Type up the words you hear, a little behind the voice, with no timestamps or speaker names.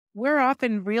We're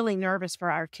often really nervous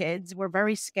for our kids. We're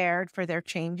very scared for their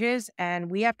changes, and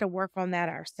we have to work on that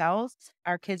ourselves.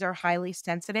 Our kids are highly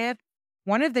sensitive.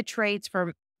 One of the traits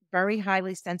for very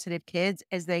highly sensitive kids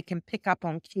is they can pick up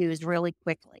on cues really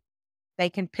quickly. They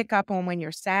can pick up on when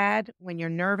you're sad, when you're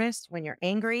nervous, when you're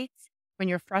angry, when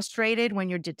you're frustrated, when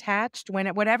you're detached,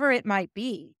 whatever it might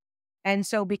be. And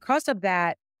so because of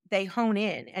that, they hone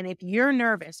in. And if you're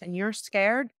nervous and you're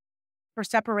scared for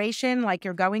separation, like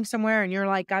you're going somewhere and you're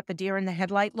like got the deer in the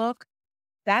headlight look,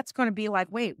 that's going to be like,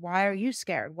 wait, why are you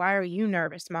scared? Why are you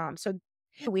nervous, mom? So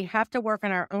we have to work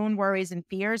on our own worries and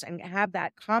fears and have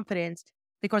that confidence,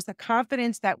 because the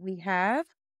confidence that we have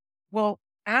will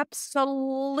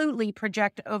absolutely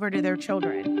project over to their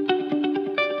children.